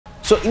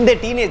So இந்த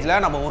டீனேஜில்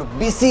நம்ம ஒரு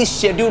பிஸி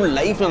ஷெட்யூல்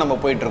லைஃப்பில் நம்ம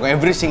போயிட்டுருக்கோம்.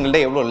 எவ்ரி சிங்கிள் டே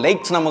எவ்வளோ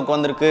லைக்ஸ் நமக்கு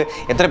வந்திருக்கு,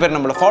 எத்தனை பேர்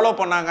நம்மளை ஃபாலோ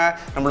பண்ணாங்க,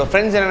 நம்மளோட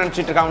ஃப்ரெண்ட்ஸ் என்ன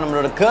நினச்சிட்டு இருக்காங்க,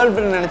 நம்மளோட கேர்ள்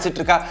ஃப்ரெண்ட் நினச்சிட்டு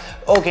இருக்கா,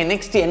 ஓகே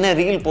நெக்ஸ்ட் என்ன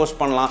ரீல் போஸ்ட்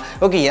பண்ணலாம்,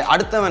 ஓகே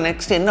அடுத்தவன்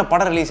நெக்ஸ்ட் என்ன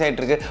படம் ரிலீஸ்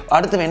ஆகிட்டு இருக்கு,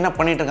 அடுத்தவன் என்ன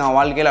பண்ணிட்டு இருக்கான்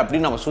வாழ்க்கையில்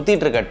அப்படின்னு நம்ம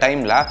சுற்றிட்டு இருக்க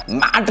டைமில்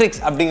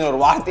மேட்ரிக்ஸ் அப்படிங்கிற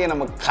ஒரு வார்த்தையை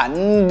நம்ம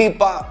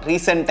கண்டிப்பாக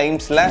ரீசெண்ட்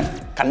டைம்ஸில்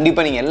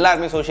கண்டிப்பாக நீங்கள்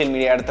எல்லாருமே சோஷியல்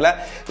மீடியா இடத்துல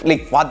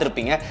லைக்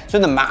பார்த்துருப்பீங்க. ஸோ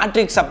இந்த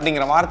மேட்ரிக்ஸ்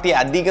அப்படிங்கிற வார்த்தையை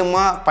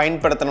அதிகமாக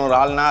பயன்படுத்தின ஒரு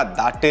ஆள்னா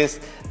that is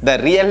the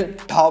real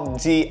top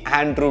G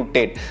Andrew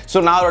Tate. So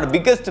நான் அவரோட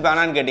பிக்கஸ்ட்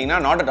ஃபேனான்னு கேட்டிங்கன்னா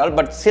நாட் அட் ஆல்,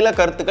 பட் சில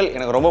கருத்துக்கள்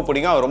எனக்கு ரொம்ப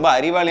பிடிக்கும். அவர் ரொம்ப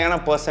அறிவாளியான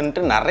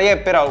பர்சன்ட்டு நிறைய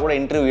பேர் அவர் கூட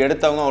இன்டர்வியூ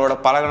எடுத்தவங்க அவரோட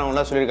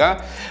பழகினவங்களாம் சொல்லியிருக்காங்க.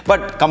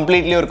 பட்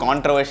கம்ப்ளீட்லி ஒரு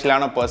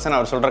கான்ட்ரவர்ஷியலான பர்சன்.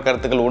 அவர் சொல்கிற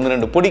கருத்துக்கள்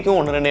 1-2 பிடிக்கும்,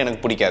 1-2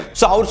 எனக்கு பிடிக்காது.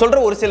 ஸோ அவர்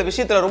சொல்கிற ஒரு சில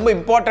விஷயத்தில் ரொம்ப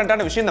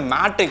இம்பார்ட்டண்ட்டான விஷயம் இந்த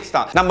மேட்ரிக்ஸ்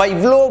தான். நம்ம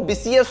இவ்வளோ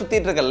பிஸியாக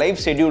சுற்றிட்டு இருக்க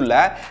லைஃப் ஷெட்யூலில்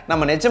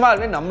நம்ம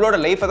நிஜமாவே நம்மளோட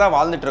லைஃப்பை தான்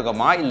வாழ்ந்துட்டு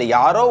இருக்கோமா, இல்லை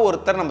யாரோ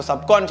ஒருத்தர் நம்ம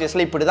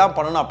சப்கான்ஷியஸில் இப்படி தான்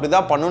பண்ணணும் அப்படி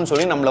தான் பண்ணணும்னு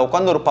சொல்லி நம்மளை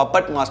உட்காந்து ஒரு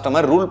பப்பட் மாஸ்டர்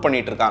மாதிரி ரூல்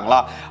பண்ணிட்டு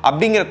இருக்காங்களா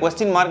அப்படிங்கிற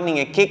கொஸ்டின் மார்க்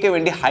நீங்கள் கேட்க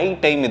வேண்டிய ஹை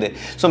டைம் இது.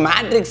 ஸோ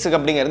மேட்ரிக்ஸுக்கு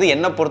அப்படிங்கிறது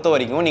என்ன பொறுத்த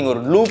வரைக்கும் நீங்கள்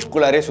ஒரு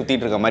லூப்குள்ளாரே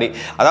சுற்றிட்டு இருக்க மாதிரி,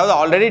 அதாவது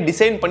ஆல்ரெடி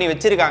டிசைன் பண்ணி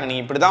வச்சிருக்காங்க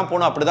நீங்கள் இப்படி தான்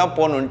போகணும் அப்படி தான்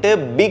போகணுன்ட்டு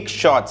பிக்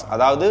ஷார்ட்ஸ்,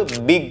 அதாவது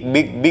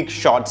பிக்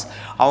ஷார்ட்ஸ்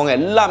அவங்க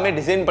எல்லாமே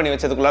டிசைன் பண்ணி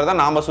வச்சதுக்குள்ளார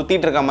தான் நாம்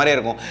சுற்றிட்டு இருக்க மாதிரி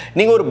இருக்கும்.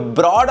 நீங்கள் ஒரு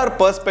ப்ராடர்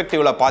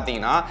பெர்ஸ்பெக்டிவில்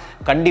பார்த்தீங்கன்னா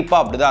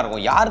கண்டிப்பாக அப்படி தான்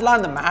இருக்கும். யாரெல்லாம்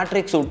அந்த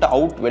மேட்ரிக்ஸ் விட்டு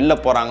அவுட் வெளில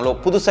போகிறாங்களோ,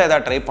 புதுசாக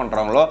ஏதாவது ட்ரை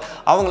பண்ணுறாங்களோ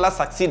அவங்களாம்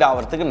சக்சீட்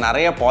ஆகிறதுக்கு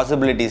நிறைய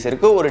பாசிபிலிட்டிஸ்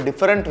இருக்குது. ஒரு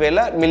டிஃப்ரெண்ட்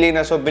வேல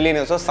மில்லியனர்ஸோ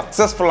பில்லியனர்ஸோ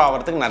சக்ஸஸ்ஃபுல்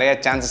ஆகிறதுக்கு நிறைய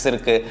சான்சஸ்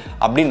இருக்குது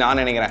அப்படின்னு நான்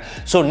நினைக்கிறேன்.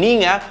 ஸோ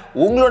நீங்கள்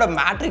உங்களோட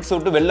மேட்ரிக்ஸ்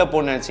விட்டு வெளில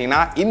போகணும்னு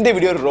நினச்சிங்கன்னா இந்த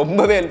வீடியோ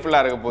ரொம்பவே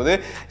ஹெல்ப்ஃபுல்லாக இருக்க போகுது.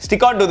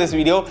 Stick on to this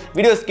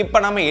video skip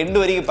பண்ணாமல்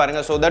எண்டு வரைக்கும்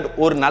பாருங்கள். ஸோ தட்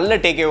ஒரு நல்ல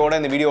டேக்அவேவோட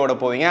இந்த வீடியோவோட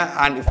போவீங்க.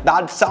 And if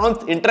that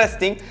sounds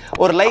interesting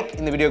ஒரு லைக்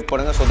இந்த வீடியோக்கு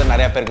போடுங்க. ஸோ தட்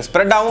நிறைய பேருக்கு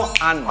ஸ்ப்ரெட் ஆகும்.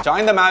 And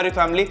join the Mary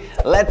family.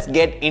 Let's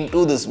get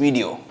into this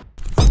video.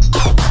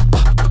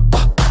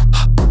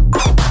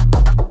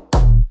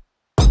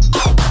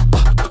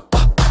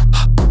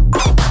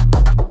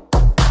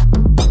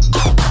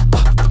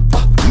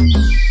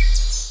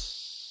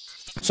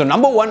 So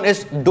number 1 is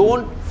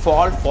don't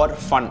fall for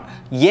fun.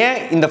 ஏன்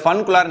இந்த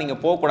ஃபன்குள்ளார நீங்கள்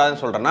போகக்கூடாதுன்னு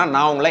சொல்கிறேன்னா,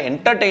 நான் உங்களை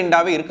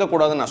என்டர்டெயின்டாகவே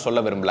இருக்கக்கூடாதுன்னு நான் சொல்ல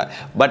விரும்பல.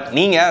 பட்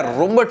நீங்கள்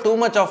ரொம்ப டூ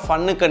மச் ஆஃப்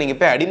ஃபன்னுக்கு நீங்கள்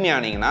போய்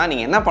அடிமையானீங்கன்னா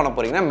நீங்கள் என்ன பண்ண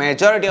போகிறீங்கன்னா,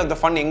 மெஜாரிட்டி ஆஃப் த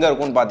ஃபன் எங்கே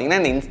இருக்கும்னு பார்த்தீங்கன்னா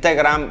இந்த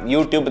இன்ஸ்டாகிராம்,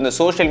 யூடியூப், இந்த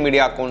சோஷியல்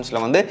மீடியா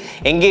அக்கௌண்ட்ஸில் வந்து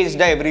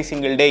எங்கேஜ்டாக every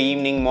single day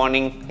evening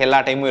morning எல்லா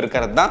டைமும்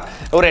இருக்கிறது தான்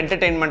ஒரு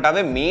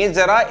என்டர்டெயின்மெண்ட்டாகவே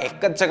மேஜராக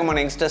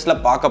எக்கச்சக்கமான யங்ஸ்டர்ஸில்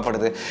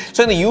பார்க்கப்படுது. ஸோ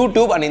இந்த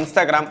யூடியூப் அண்ட்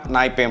இன்ஸ்டாகிராம்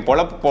நான் இப்போ என்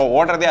போல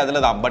ஓடுறதே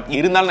அதில் தான். பட்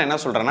இருந்தாலும் நான் என்ன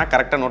சொல்கிறேன்னா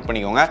கரெக்டாக நோட்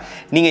பண்ணிக்கோங்க.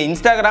 நீங்கள்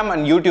இன்ஸ்டாகிராம்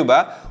அண்ட்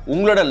யூடியூபை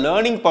உங்களோட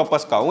லேர்னிங்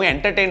பர்பஸ்க்காகவும்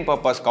என்டர்டெயின்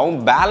பர்பஸ்க்காகவும்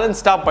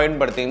பேலன்ஸ்டாக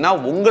பயன்படுத்திங்கன்னா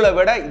உங்களை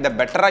விட இதை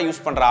பெட்டராக யூஸ்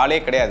பண்ணுற ஆளே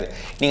கிடையாது.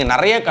 நீங்கள்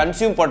நிறைய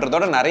கன்சியூம்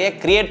பண்ணுறதோட நிறைய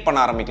கிரியேட் பண்ண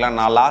ஆரம்பிக்கலாம்.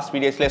 நான் லாஸ்ட்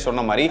வீடியோஸ்லேயே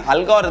சொன்ன மாதிரி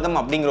அல்காரிதம்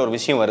அப்படிங்கிற ஒரு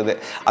விஷயம் வருது.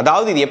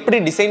 அதாவது இது எப்படி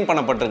டிசைன்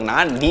பண்ணப்பட்டிருக்குன்னா,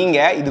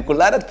 நீங்கள்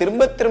இதுக்குள்ளார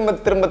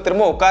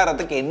திரும்ப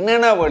உட்காரத்துக்கு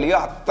என்னென்ன வழியோ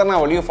அத்தனை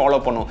வழியும் ஃபாலோ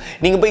பண்ணும்.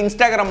 நீங்கள் போய்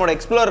இன்ஸ்டாகிராமோட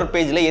எக்ஸ்ப்ளோரர்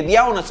பேஜில்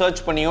எதையா ஒன்று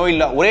சர்ச் பண்ணியோ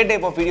இல்லை ஒரே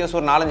டைப் ஆஃப் வீடியோஸ்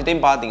ஒரு 4-5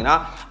 டைம் பார்த்தீங்கன்னா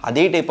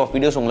அதே டைப் ஆஃப்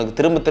வீடியோஸ் உங்களுக்கு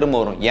திரும்ப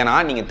வரும். ஏன்னா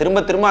நீங்கள் திரும்ப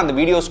அந்த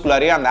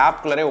வீடியோஸ்குள்ளாரே அந்த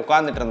ஆப்குள்ளாரே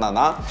உட்காந்துட்டு இருந்தால்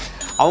தான்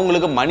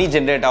அவங்களுக்கு மணி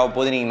ஜென்ரேட் ஆக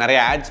போகுது. நீங்கள் நிறைய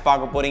ஆட்ஸ்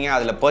பார்க்க போகிறீங்க,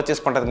 அதில்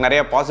பர்ச்சேஸ் பண்ணுறதுக்கு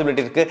நிறைய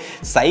பாசிபிலிட்டி இருக்குது.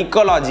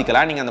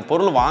 சைக்காலஜிக்கலாக நீங்கள் அந்த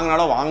பொருள்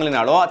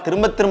வாங்கினாலோ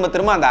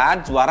திரும்ப அந்த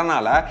ஆட்ஸ்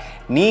வரனால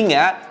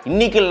நீங்கள்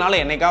இன்னைக்கு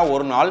இல்லைனாலும் என்னைக்காவது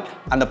ஒரு நாள்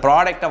அந்த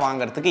ப்ராடக்ட்டை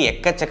வாங்குறதுக்கு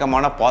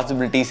எக்கச்சக்கமான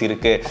பாசிபிலிட்டிஸ்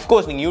இருக்குது.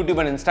 அஃப்கோர்ஸ் நீங்கள் யூடியூப்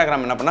அண்ட்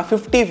இன்ஸ்டாகிராம் என்ன பண்ணால்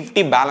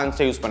 50-50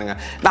 பேலன்ஸை யூஸ் பண்ணுங்கள்.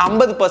 நான்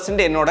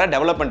 50% என்னோட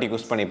டெவலப்மெண்ட்டுக்கு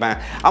யூஸ் பண்ணிப்பேன்,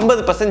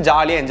 50%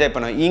 ஜாலியாக என்ஜாய்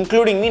பண்ணுவேன்.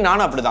 இன்க்ளூடிங் மீ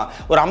நானும் அப்படி தான்.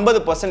 ஒரு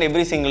 50%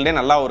 எவ்ரி சிங்கிள் டே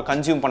நல்லா ஒரு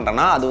கன்சியூம்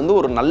பண்ணுறேன்னா அது வந்து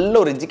ஒரு நல்ல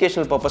ஒரு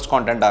எஜுகேஷனல் பர்பஸ்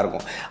கான்டென்ட்டாக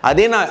இருக்கும்.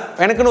 அதே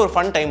எனக்குன்னு ஒரு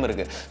ஃபன் டைம்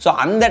இருக்குது. ஸோ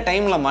அந்த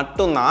டைமில்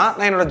மட்டும்தான்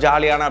நான் என்னோட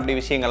ஜாலியான அப்படி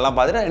விஷயங்கள்லாம்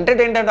பார்த்துட்டு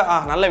என்டர்டெயின்மெண்ட்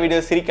நல்ல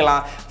வீடியோஸ்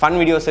சிரிக்கலாம், ஃபன்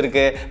வீடியோஸ்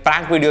இருக்குது,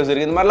 ப்ராங்க் வீடியோஸ்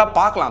இருக்குது, இந்த மாதிரிலாம்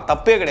பார்க்கலாம்,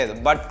 தப்பே கிடையாது.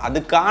 பட்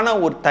அதுக்கான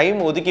ஒரு டைம்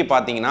ஒதுக்கி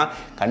பார்த்தீங்கன்னா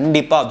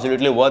கண்டிப்பாக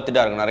அப்சல்யூட்லி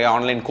வொர்த்தாக இருக்கும். நிறைய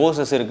ஆன்லைன்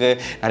கோர்சஸ் இருக்குது,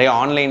 நிறைய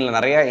ஆன்லைனில்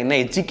நிறைய என்ன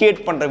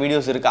எஜுகேட் பண்ணுற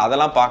வீடியோஸ் இருக்குது,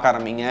 அதெல்லாம் பார்க்க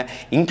ஆரம்பிங்க.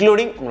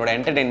 இன்க்ளூடிங் உங்களோட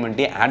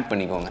என்டர்டெயின்மெண்ட்டையும் ஆட்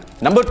பண்ணிக்கோங்க.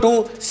 Number 2,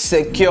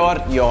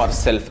 secure your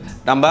self.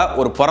 நம்ம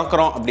ஒரு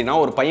பிறக்கிறோம் அப்படின்னா,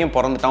 ஒரு பையன்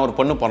பிறந்துட்டான், ஒரு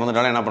பொண்ணு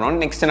பிறந்துட்டாலும் என்ன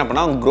பண்ணுவோம், நெக்ஸ்ட் என்ன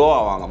பண்ணால் க்ரோ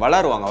ஆவாங்க,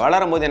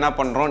 வளரும் போது என்ன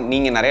பண்ணுறோம்,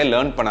 நீங்கள் நிறைய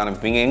லேர்ன் பண்ண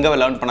ஆரம்பிப்பீங்க. எங்கே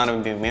லேர்ன் பண்ண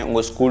ஆரம்பிப்பீங்க?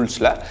 உங்கள்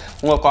ஸ்கூல்ஸில்,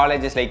 உங்கள்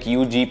காலேஜஸ் லைக்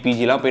யூஜி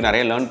பிஜிலாம் போய்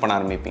நிறைய லேர்ன் பண்ண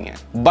ஆரம்பிப்பீங்க.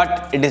 But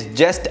it is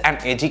just an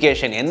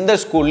education. எந்த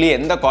ஸ்கூல்லையும்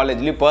எந்த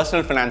காலேஜ்லையும்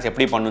பர்சனல் ஃபினான்ஸ்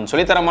எப்படி பண்ணணும்னு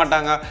சொல்லி தர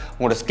மாட்டாங்க,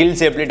 உங்களோட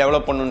ஸ்கில்ஸ் எப்படி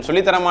டெவலப் பண்ணணும்னு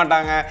சொல்லி தர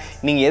மாட்டாங்க,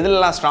 நீங்கள்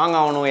எதுலாம் ஸ்ட்ராங்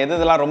ஆகணும்,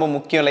 எதெல்லாம் ரொம்ப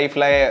முக்கியம்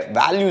லைஃப்பில்,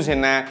 வேல்யூஸ்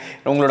என்ன,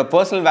 உங்களோட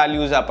பர்சனல்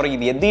வேல்யூஸ், அப்புறம்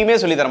இது எதையுமே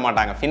சொல்லி தர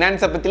மாட்டாங்க.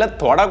 ஃபினான்ஸை பற்றிலாம்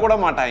தொடக்கூட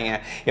மாட்டாங்க.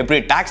 எப்படி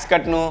டாக்ஸ்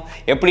கட்டணும்,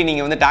 எப்படி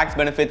நீங்கள் வந்து டாக்ஸ்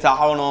பெனிஃபிட்ஸ்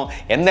ஆகணும்,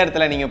 எந்த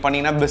இடத்துல நீங்கள்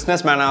பண்ணீங்கன்னா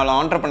பிஸ்னஸ் மேன் ஆகலாம்,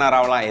 ஆண்டர்பிரனர்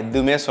ஆகலாம்,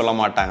 எதுவுமே சொல்ல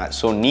மாட்டாங்க.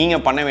 ஸோ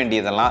நீங்கள் பண்ண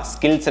வேண்டியதெல்லாம்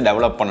ஸ்கில்ஸை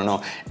டெவலப்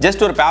பண்ணணும்.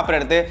 ஜஸ்ட் ஒரு பேப்பர்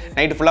எடுத்து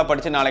நைட்டு ஃபுல்லாக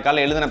படித்து நாளை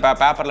காலையில் எழுதின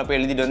பேப்பரில் போய்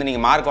எழுதிட்டு வந்து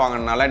நீங்கள் மார்க்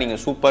வாங்கினால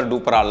நீங்கள் சூப்பர்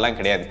டூப்பர் ஆள்லாம்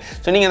கிடையாது.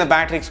 ஸோ நீங்கள் அந்த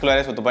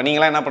மேட்ரிக்ஸ்குள்ளாரே சுற்றுப்பா.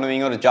 நீங்களாம் என்ன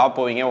பண்ணுவீங்க, ஒரு ஜாப்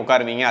போவீங்க,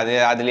 உட்காருவீங்க,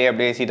 அதுலேயே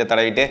அப்படியே சீட்டை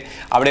தடவிட்டு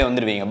அப்படியே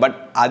வந்துடுவீங்க. பட்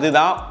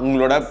அதுதான்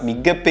உங்களோட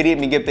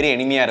மிகப்பெரிய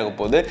எனிமையாக இருக்க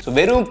போகுது. ஸோ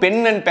வெறும்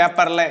பென் அண்ட்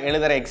பேப்பரில்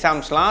எழுதுகிற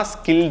எக்ஸாம்ஸ்லாம்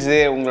ஸ்கில்ஸு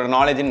உங்களோட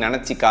நாலேஜ்னு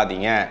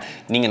நினச்சிக்காதீங்க.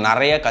 நீங்கள்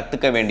நிறைய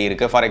கற்றுக்க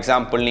வேண்டியிருக்கு. ஃபார்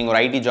எக்ஸாம்பிள் நீங்கள் ஒரு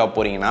ஐடி ஜாப்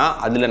போகிறீங்கன்னா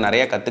அதில்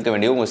நிறைய கற்றுக்க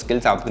வேண்டியது, உங்கள்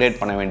ஸ்கில்ஸ் அப்கிரேட்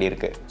பண்ண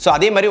வேண்டியிருக்கு. ஸோ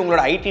அதே மாதிரி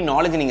உங்களோட ஐடி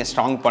நாலேஜ் நீங்கள்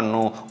ஸ்ட்ராங்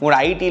பண்ணணும், உங்களோட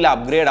ஐடியில்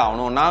அப்கிரேட்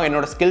ஆகணும், நான்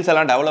என்னோட ஸ்கில்ஸ்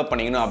எல்லாம் டெவலப்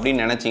பண்ணிக்கணும்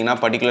அப்படின்னு நினச்சிங்கன்னா,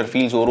 பர்டிகுலர்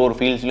ஃபீல்ட்ஸ் ஒரு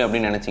ஃபீல்ட்ஸ்லையும்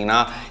அப்படின்னு நினச்சிங்கன்னா,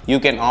 you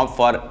can opt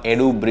for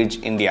EduBridge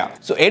India.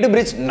 So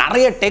EduBridge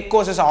நிறைய டெக்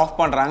கோர்சஸ் ஆஃப்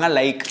பண்ணுறாங்க.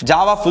 Like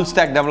Java full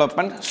stock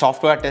development,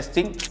 software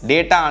testing,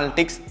 data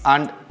analytics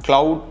and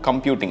cloud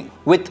computing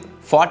with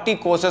 40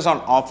 courses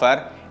on offer.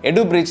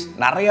 EduBridge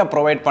நிறைய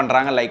provide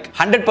பண்ணுறாங்க. Like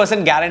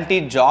 100%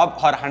 guaranteed job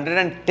or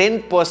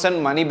 110%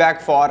 money back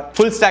for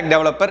full stack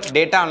developer,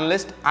 data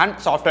analyst and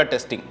software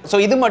testing. So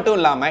இது மட்டும்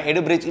இல்லாமல்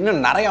EduBridge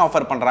இன்னும் நிறைய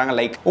offer பண்ணுறாங்க.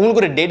 Like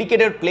உங்களுக்கு ஒரு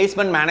டெடிகேட்டட்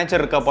பிளேஸ்மெண்ட்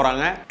மேனேஜர் இருக்க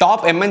போகிறாங்க.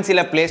 Top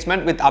MNCல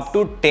placement with up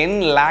to 10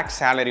 lakh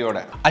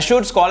சேலரியோட.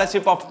 Assured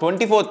scholarship of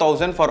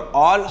 24,000 for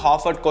all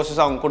Harvard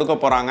courses அவங்க கொடுக்க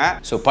போகிறாங்க.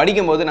 ஸோ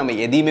படிக்கும்போது நம்ம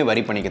எதையுமே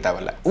வரி பண்ணிக்க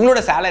தேவையில்லை.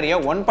 உங்களோட சேலரியை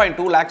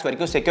 1.2 lakhs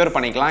வரைக்கும் செக்யூர்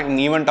பண்ணிக்கலாம்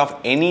இன் event of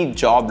any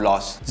job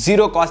loss.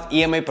 Zero cost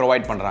EMI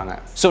provide பண்றாங்க.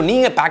 சோ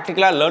நீங்க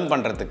பிராக்டிகலா லேர்ன்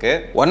பண்றதுக்கு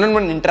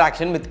one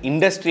interaction with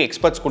industry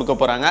experts கொடுக்க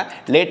போறாங்க.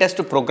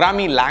 Latest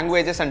programming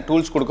languages and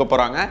tools கொடுக்க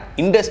போறாங்க.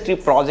 இண்டஸ்ட்ரி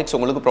ப்ராஜெக்ட்ஸ்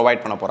உங்களுக்கு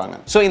ப்ரொவைட் பண்ண போறாங்க.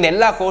 சோ இந்த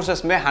எல்லா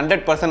கோர்சஸ்மே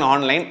 100%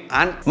 ஆன்லைன்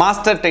அண்ட்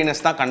மாஸ்டர்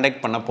ட்ரெய்னர்ஸ் தான்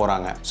கண்டக்ட் பண்ண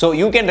போறாங்க. So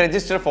you can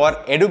register for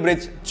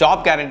EduBridge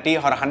job guarantee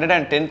R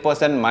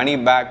 110% money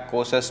back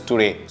courses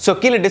today. So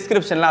கீழ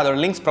டிஸ்கிரிப்ஷன்ல அதோட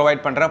லிங்க்ஸ்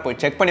ப்ரொவைட் பண்றேன், போய்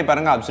செக் பண்ணி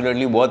பாருங்க.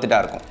 அப்சல்யூட்லி வொர்த்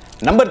இட்டா இருக்கும்.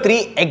 Number 3,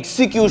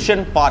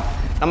 execution part.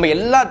 நம்ம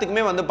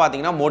எல்லாத்துக்குமே வந்து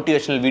பார்த்தீங்கன்னா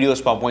மோட்டிவேஷனல்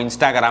வீடியோஸ் பார்ப்போம்,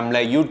 இன்ஸ்டாகிராமில்,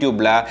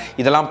 யூடியூப்பில்.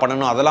 இதெல்லாம்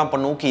பண்ணணும், அதெல்லாம்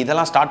பண்ணணும், ஓகே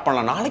இதெல்லாம் ஸ்டார்ட்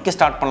பண்ணலாம், நாளைக்கு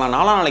ஸ்டார்ட்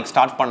பண்ணலாம், நாளைக்கு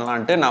ஸ்டார்ட்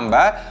பண்ணலான்ட்டு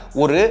நம்ம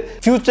ஒரு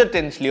ஃபியூச்சர்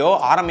டென்ஸ்லையோ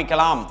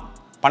ஆரம்பிக்கலாம்,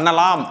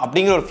 பண்ணலாம்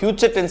அப்படிங்கிற ஒரு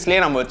ஃபியூச்சர் டென்ஸ்லேயே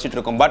நம்ம வச்சுட்டு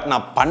இருக்கோம். பட்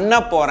நான் பண்ண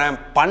போகிறேன்,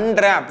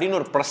 பண்ணுறேன் அப்படின்னு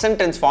ஒரு ப்ரெசன்ட்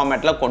டென்ஸ்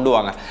ஃபார்மேட்டில் கொண்டு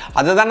வாங்க.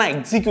 அதை தான் நான்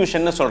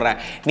எக்ஸிக்யூஷன் சொல்கிறேன்.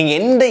 நீங்கள்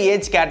எந்த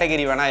ஏஜ்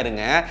கேட்டகரி வேணால்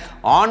இருங்க,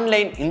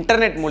 ஆன்லைன்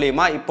இன்டர்நெட்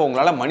மூலிமா இப்போ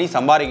உங்களால் மணி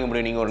சம்பாதிக்க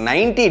முடியும். நீங்கள் ஒரு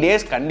 90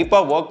 days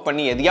கண்டிப்பாக ஒர்க்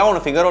பண்ணி எதையாவது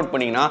ஒன்று ஃபிகர் அவுட்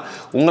பண்ணிங்கன்னா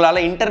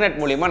உங்களால் இன்டர்நெட்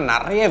மூலிமா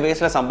நிறைய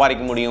வேஸில்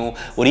சம்பாதிக்க முடியும்.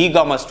 ஒரு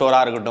இ-காமர்ஸ்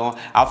ஸ்டோராக இருக்கட்டும்,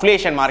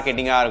 அஃபிலியேஷன்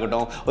மார்க்கெட்டிங்காக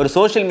இருக்கட்டும், ஒரு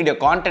சோஷியல் மீடியா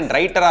கான்டென்ட்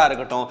ரைட்டராக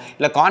இருக்கட்டும்,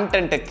 இல்லை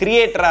கான்டென்ட்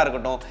கிரியேட்டராக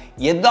இருக்கட்டும்,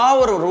 ஏதாவது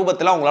ஒரு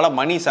ரூபத்தில் உங்களால்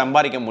மணி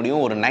சம்பாதிக்க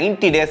முடியும். ஒரு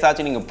 90 days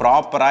ஆச்சு நீங்கள்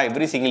ப்ராப்பராக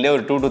எவ்ரி சிங்கிள் டே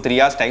ஒரு 2 to 3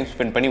 hours டைம்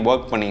ஸ்பெண்ட் பண்ணி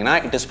ஒர்க் பண்ணீங்கன்னா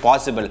இட் இஸ்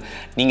பாசிபிள்.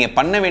 நீங்கள்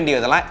பண்ண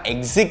வேண்டியதெல்லாம்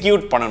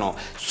எக்ஸிக்யூட் பண்ணணும்.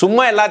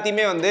 சும்மா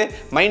எல்லாத்தையுமே வந்து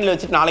மைண்டில்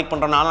வச்சுட்டு நாளைக்கு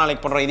பண்ணுறோம்,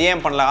 நாளைக்கு பண்ணுறோம், இதே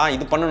ஏன் பண்ணலாம்,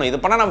 இது பண்ணணும், இது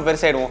பண்ணால் நம்ம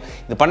பெருசாயிடுவோம்,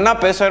 இது பண்ணால்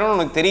பெருசாயிடும்னு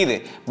உனக்கு தெரியுது.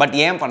 பட்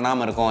ஏன்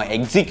பண்ணாமல் இருக்கும்?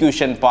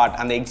 Execution part.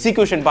 அந்த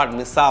எக்ஸிக்யூஷன் பார்ட்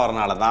மிஸ்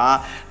ஆகிறதுனால தான்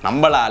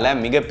நம்மளால்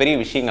மிகப்பெரிய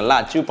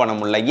விஷயங்கள்லாம் அச்சீவ் பண்ண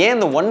முடியல. ஏன்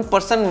இந்த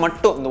 1%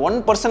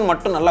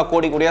 மட்டும் நல்லா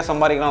கோடியாக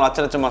சம்பாதிக்கலாம்,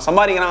 லட்சமாக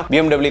சம்பாதிக்கிறான்,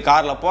 BMW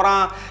காரில்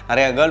போகிறான்,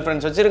 நிறைய கேர்ள்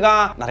ஃப்ரெண்ட்ஸ் வச்சிருக்கான்.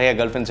 நிறைய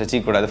girl friends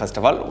வச்சுக்கூடாது. First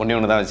of all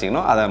ஒன்று தான்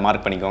வச்சுக்கணும், அதை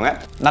மார்க் பண்ணிக்கோங்க.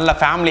 நல்ல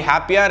ஃபேமிலி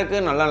ஹாப்பியாக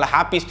இருக்குது, நல்ல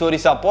ஹாப்பி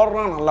ஸ்டோரிஸாக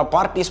போடுறான், நல்ல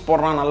பார்ட்டிஸ்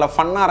போடுறான், நல்ல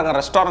ஃபன்னாக இருக்கான்,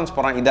 ரெஸ்டாரண்ட்ஸ்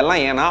போகிறான்.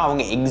 இதெல்லாம் ஏன்னா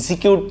அவங்க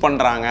எக்ஸிக்யூட்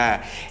பண்ணுறாங்க.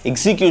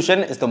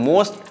 Execution is the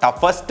most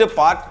toughest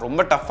part.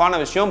 ரொம்ப டஃப்பான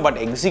விஷயம்.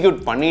 பட்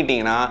எக்ஸிக்யூட்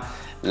பண்ணிட்டீங்கன்னா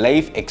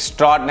லைஃப்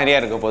எக்ஸ்ட்ராடினரியாக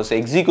இருக்க போகுது. ஸோ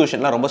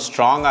எக்ஸிக்யூஷன்லாம் ரொம்ப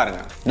ஸ்ட்ராங்காக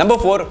இருங்க.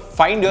 Number 4,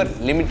 find your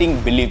limiting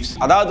beliefs.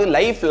 அதாவது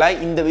லைஃப்பில்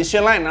இந்த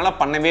விஷயம்லாம் என்னால்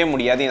பண்ணவே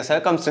முடியாது, என்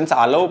சர்க்கம்ஸ்டன்ஸ்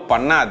அலோவ்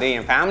பண்ணாது,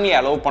 என் ஃபேமிலி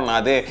அலோவ்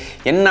பண்ணாது,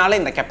 என்னால்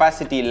இந்த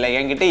கெப்பாசிட்டி இல்லை,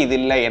 என்கிட்ட இது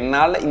இல்லை,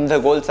 என்னால் இந்த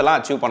கோல்ஸ் எல்லாம்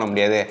அச்சீவ் பண்ண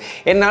முடியாது,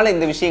 என்னால்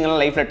இந்த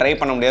விஷயங்கள்லாம் லைஃப்பில் ட்ரை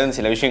பண்ண முடியாதுன்னு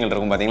சில விஷயங்கள்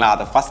இருக்கும் பார்த்தீங்களா.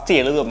 அதை ஃபஸ்ட்டு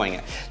எழுதுவாங்க.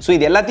 ஸோ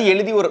இது எல்லாத்தையும்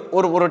எழுதி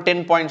ஒரு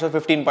 10 points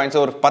 15 points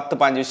ஒரு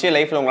 10-15 விஷயம்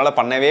லைஃப்பில் உங்களால்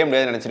பண்ணவே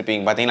முடியாதுன்னு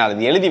நினச்சிருப்பீங்க பார்த்தீங்களா.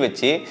 அது எழுதி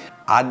வச்சு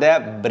அதை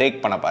பிரேக்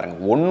பண்ண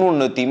பாருங்கள்.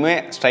 ஒன்றுத்தையுமே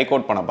ஸ்ட்ரைக்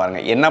அவுட் பண்ண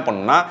பாருங்கள். என்ன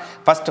பண்ணுன்னா,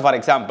 ஃபஸ்ட்டு ஃபார்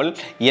எக்ஸாம்பிள்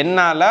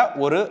என்னால்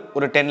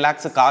ஒரு 10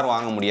 lakhs கார்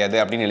வாங்க முடியாது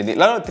அப்படின்னு எழுதி,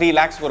 இல்லை 3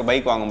 lakhs ஒரு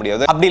பைக் வாங்க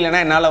முடியாது, அப்படி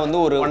இல்லைன்னா என்னால் வந்து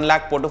ஒரு 1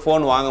 lakh போட்டு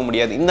ஃபோன் வாங்க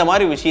முடியாது, இந்த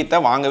மாதிரி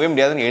விஷயத்த வாங்கவே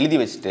முடியாதுன்னு எழுதி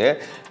வச்சுட்டு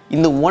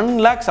இந்த 1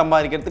 lakh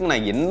சம்பாதிக்கிறதுக்கு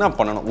நான் என்ன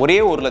பண்ணணும், ஒரே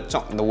 1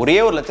 லட்சம், இந்த ஒரே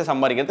 1 லட்சம்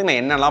சம்பாதிக்கிறதுக்கு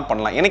நான் என்னெல்லாம்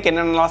பண்ணலாம், எனக்கு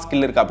என்னென்னலாம்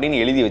ஸ்கில் இருக்குது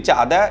அப்படின்னு எழுதி வச்சு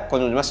அதை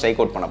கொஞ்சம் கொஞ்சமாக ஸ்ட்ரைக்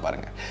அவுட் பண்ண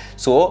பாருங்கள்.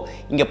 ஸோ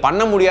இங்கே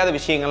பண்ண முடியாத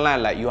விஷயங்கள்லாம்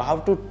இல்லை, you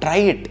have to try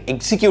it,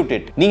 execute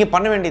it. நீங்கள்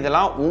பண்ண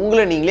வேண்டியதெல்லாம்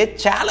உங்களை நீங்களே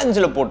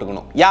சேலஞ்சில்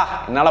போட்டுக்கணும்.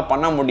 என்னால்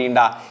பண்ண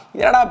முடியும்டா,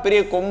 இதடா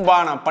பெரிய கொம்பா,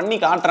 நான் பண்ணி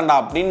காட்டுறேன்டா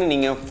அப்படின்னு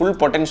நீங்கள் ஃபுல்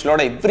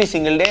பொட்டன்ஷியலோட எவ்ரி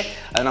சிங்கிள் டே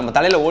அது நம்ம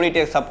தலையில்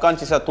ஓடிட்டே,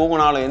 சப்கான்ஷியஸாக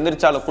தூங்கினாலும்,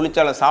 எந்திரிச்சாலும்,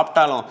 குளிச்சாலும்,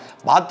 சாப்பிட்டாலும்,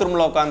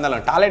 பாத்ரூமில்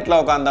உட்காந்தாலும், டாய்லெட்டில்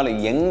உட்காந்தாலும்,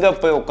 எங்கே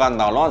போய்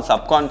உட்காந்தாலும்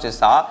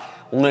சப்கான்ஷியஸாக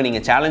உங்களை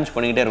நீங்கள் சேலஞ்ச்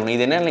பண்ணிக்கிட்டே இருக்கணும்.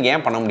 இது என்ன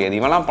ஏன் பண்ண முடியாது,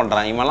 இவெல்லாம்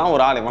பண்ணுறான், இவெல்லாம்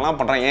ஒரு ஆள், இவெல்லாம்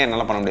பண்ணுறான், ஏன்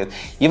என்னால் பண்ண முடியாது,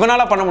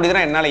 இவனால் பண்ண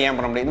முடியுதுன்னா என்னால் ஏன்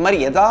பண்ண முடியாது. இது மாதிரி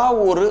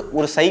ஏதாவது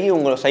ஒரு சைகை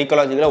உங்களை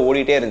சைக்காலஜிக்கலாக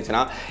ஓடிட்டே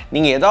இருந்துச்சுன்னா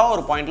நீங்கள் ஏதாவது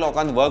ஒரு பாயிண்டில்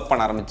உட்காந்து ஒர்க்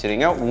பண்ண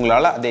ஆரம்பிச்சிருங்க,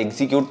 உங்களால் அதை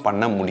எக்ஸிக்யூட்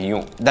பண்ண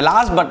முடியும். The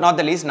last but not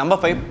the least,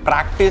 number 5,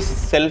 practice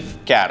self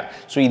care.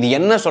 So இது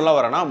என்ன சொல்ல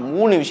வரேன்னா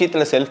 3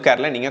 விஷயத்தில் செல்ஃப்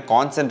கேரில் நீங்கள்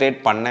கான்சென்ட்ரேட்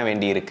பண்ண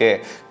வேண்டியிருக்கு.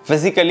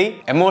 Physically,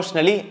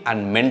 emotionally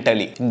and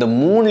mentally. இந்த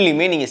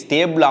 3லையுமே நீங்கள்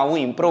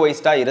ஸ்டேபிளாகவும்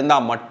இம்ப்ரோவைஸ்டாக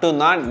இருந்தால்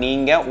மட்டும்தான்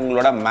நீங்கள்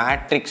உங்களோட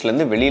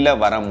மேட்ரிக்ஸ்லேருந்து வெளியில்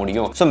வர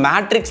முடியும். ஸோ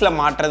மேட்ரிக்ஸில்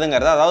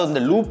மாற்றுறதுங்கிறது, அதாவது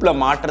இந்த லூப்பில்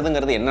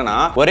மாற்றுறதுங்கிறது என்னன்னா,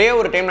 ஒரே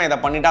ஒரு டைம் நான் இதை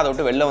பண்ணிட்டு அதை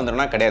விட்டு வெளில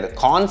வந்துடும்னா கிடையாது.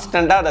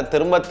 கான்ஸ்டண்ட்டாக அதை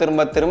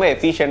திரும்ப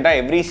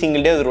எஃபிஷியண்டாக எவ்ரி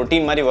சிங்கிள் டே ஒரு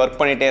ரொட்டீன் மாதிரி ஒர்க்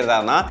பண்ணிட்டே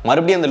இருந்தாங்கன்னா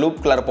மறுபடியும் அந்த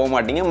லூப்குள்ளார போக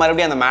மாட்டீங்க,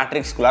 மறுபடியும் அந்த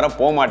மேட்ரிக்ஸ்குள்ளார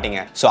போக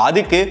மாட்டீங்க. ஸோ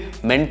அதுக்கு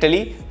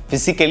மென்டலி,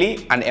 ஃபிசிக்கலி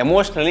அண்ட்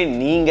எமோஷ்னலி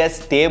நீங்கள்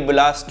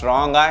ஸ்டேபிளாக,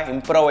 ஸ்ட்ராங்காக,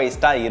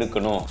 இம்ப்ரோவைஸ்டாக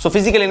இருக்கணும். ஸோ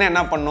ஃபிசிக்கலினா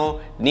என்ன பண்ணணும்,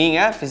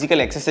 நீங்கள்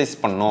ஃபிசிக்கல் எக்ஸசைஸ்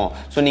பண்ணணும்.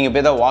 ஸோ நீங்கள்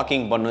போய் தான்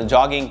வாக்கிங் பண்ணணும்,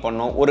 ஜாகிங்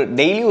பண்ணணும், ஒரு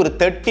டெய்லி ஒரு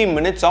 30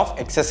 minutes ஆஃப்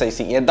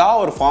எக்ஸசைசிங்,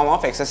 ஏதாவது ஒரு ஃபார்ம்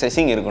ஆஃப்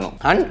எக்ஸசைசிங் இருக்கணும்.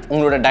 அண்ட்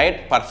உங்களோட டயட்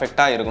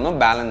பர்ஃபெக்டாக இருக்கணும்,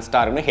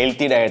 பேலன்ஸ்டாக இருக்கணும்,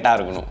 ஹெல்த்தி டயட்டாக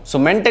இருக்கணும்.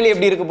 ஸோ மென்டலி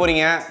எப்படி இருக்க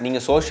போகிறீங்க,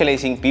 நீங்கள்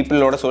சோஷியலைசிங்,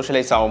 பீப்புளோட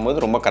சோஷியலைஸ்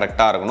ஆகும்போது ரொம்ப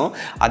கரெக்டாக இருக்கணும்.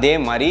 அதே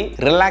மாதிரி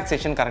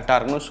ரிலாக்ஸேஷன் கரெக்டாக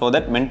இருக்கணும், ஸோ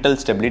தட் மென்டல்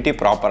ஸ்டெபிலிட்டி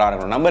ப்ராப்பராக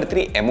இருக்கணும். Number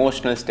 3,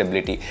 emotional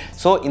stability.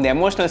 ஸோ இந்த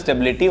எமோஷனல்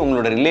ஸ்டெபிலிட்டி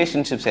உங்களோட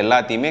ரிலேஷன்ஷிப்ஸ்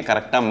எல்லாத்தையுமே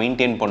கரெக்டாக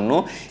மெயின்டைன்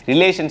பண்ணணும்.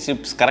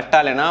 ரிலேஷன்ஷிப்ஸ்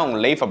கரெக்டாக இல்லைன்னா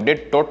உங்கள் லைஃப் அப்படியே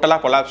டோட்டலாக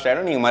கொலாப்ஸ்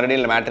ஆகிடும், நீங்கள்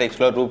மறுபடியும்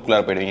மேட்ரிக்ஸில்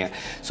ரூப்குள்ளார போயிடுவீங்க.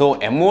 ஸோ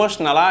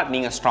எமோஷ்னலாக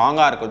நீங்கள்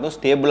ஸ்ட்ராங்காக இருக்கிறதும்,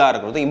 ஸ்டேபிளாக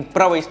இருக்கிறதும்,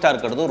 இம்ப்ரவைஸ்டாக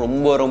இருக்கிறதும்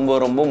ரொம்ப ரொம்ப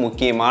ரொம்ப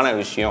முக்கியமான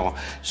விஷயம்.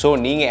 ஸோ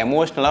நீங்கள்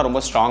எமோஷ்னலாக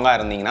ரொம்ப ஸ்ட்ராங்காக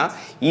இருந்தீங்கன்னா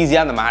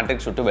ஈஸியாக அந்த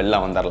மேட்ரிக்ஸ் விட்டு வெளில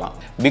வந்துடலாம்.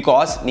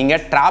 பிகாஸ்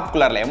நீங்கள்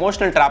ட்ராப்குள்ளாரில்,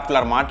 எமோஷனல்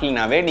ட்ராப்குள்ளார்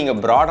மாட்டலினாவே நீங்கள்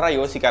ப்ராடராக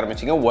யோசிக்க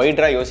ஆரம்பிச்சிங்க,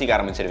 ஒய்டராக யோசிக்க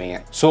ஆரம்பிச்சிருவீங்க.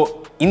 ஸோ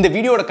இந்த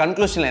வீடியோட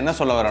கன்க்ளூஷனில் என்ன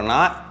சொல்ல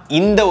வரோன்னா,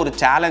 இந்த ஒரு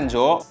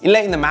சேலஞ்சோ இல்லை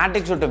இந்த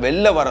மேட்ரிக்ஸ் விட்டு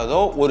வெளில வரதோ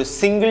ஒரு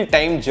சிங்கிள்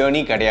டைம்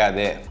ஜேர்னி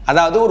கிடையாது,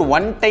 அதாவது ஒரு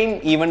ஒன் டைம்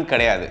ஈவெண்ட்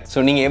கிடையாது. ஸோ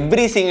நீங்கள்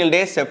every single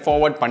day step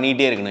forward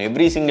பண்ணிகிட்டே இருக்கணும்,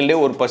 எவ்ரி சிங்கிள் டே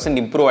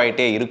 1% இம்ப்ரூவ்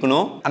ஆகிட்டே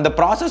இருக்கணும். அந்த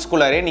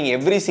ப்ராசஸ்குள்ளாரே நீங்கள்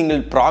எவ்ரி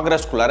சிங்கிள்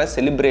ப்ராக்ரஸ்குள்ளார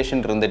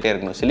செலிப்ரேஷன் இருந்துகிட்டே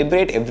இருக்கணும்.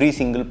 Celebrate every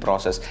single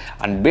process.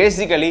 And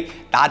basically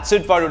that's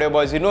it for today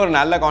boys. இன்னொரு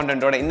நல்ல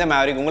கான்டென்ட்டோட இந்த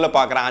மேவரிக் உங்களை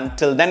பார்க்குறேன்.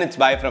 Until then it's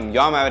bye from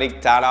your Maverick.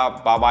 Tada,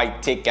 bye bye,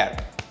 take care,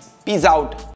 peace out.